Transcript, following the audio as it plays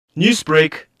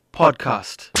Newsbreak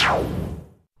podcast.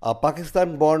 A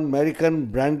Pakistan-born American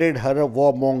branded her a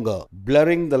warmonger,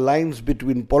 blurring the lines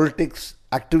between politics,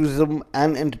 activism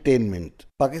and entertainment.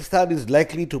 Pakistan is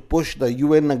likely to push the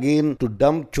UN again to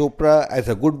dump Chopra as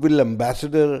a goodwill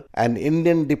ambassador, and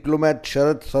Indian diplomat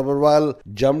Sharat Sabharwal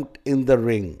jumped in the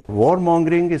ring.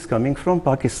 Warmongering is coming from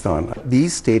Pakistan.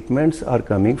 These statements are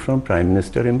coming from Prime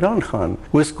Minister Imran Khan,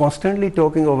 who is constantly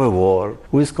talking of a war,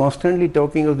 who is constantly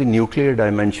talking of the nuclear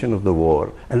dimension of the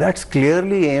war. And that's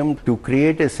clearly aimed to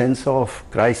create a sense of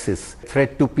crisis,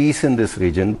 threat to peace in this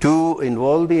region, to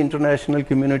involve the international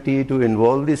community, to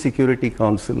involve the Security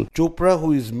Council. Chopra,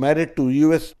 who is married to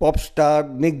US pop star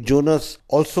Nick Jonas,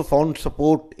 also found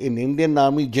support in Indian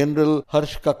Army General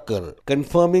Harsh Kakkar,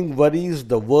 confirming worries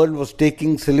the world was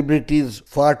taking celebrities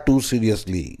far too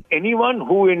seriously. Anyone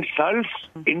who insults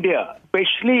India,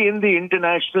 especially in the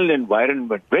international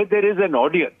environment where there is an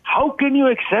audience, how can you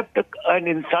accept an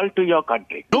insult to your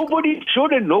country? Nobody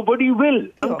should and nobody will.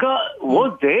 Priyanka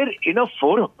was there in a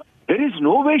forum. There is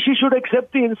no way she should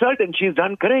accept the insult, and she's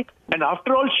done correct. And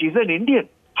after all, she's an Indian.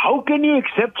 How can you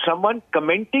accept someone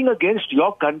commenting against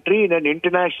your country in an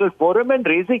international forum and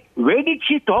raising? Where did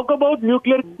she talk about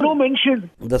nuclear? No mention.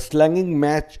 The slanging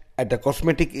match at a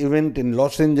cosmetic event in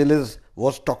Los Angeles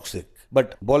was toxic.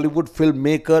 But Bollywood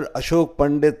filmmaker Ashok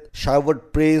Pandit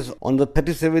showered praise on the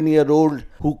 37-year-old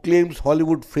who claims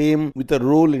Hollywood fame with a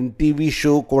role in TV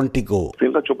show Quantico.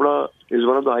 Priyanka Chopra is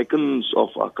one of the icons of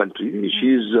our country.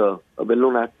 She's a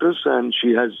well-known actress and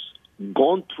she has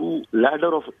gone through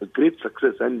ladder of great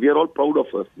success, and we are all proud of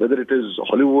her. Whether it is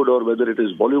Hollywood or whether it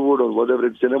is Bollywood or whether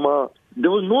it's cinema, there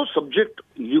was no subject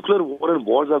nuclear war and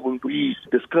wars are going to be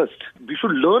discussed. We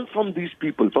should learn from these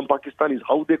people, from Pakistanis,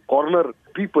 how they corner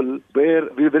people where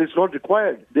it's not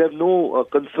required. They have no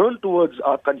concern towards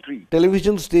our country.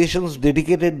 Television stations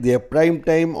dedicated their prime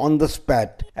time on the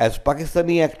spat as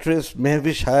Pakistani actress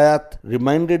Mehwish Hayat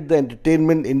reminded the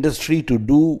entertainment industry to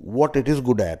do what it is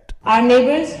good at. Our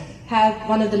neighbors have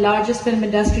one of the largest film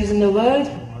industries in the world,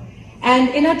 and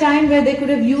in a time where they could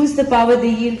have used the power they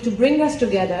yield to bring us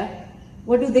together,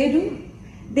 what do?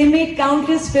 They made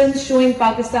countless films showing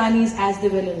Pakistanis as the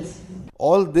villains.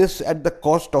 All this at the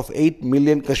cost of 8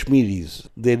 million Kashmiris.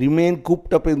 They remain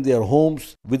cooped up in their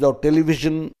homes without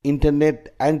television,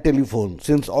 internet and telephone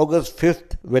since August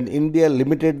 5th, when India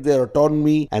limited their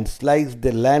autonomy and sliced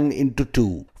their land into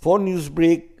two. For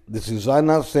Newsbreak, this is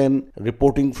Rana Senn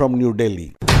reporting from New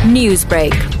Delhi.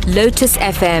 Newsbreak, Lotus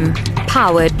FM,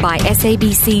 powered by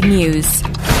SABC News.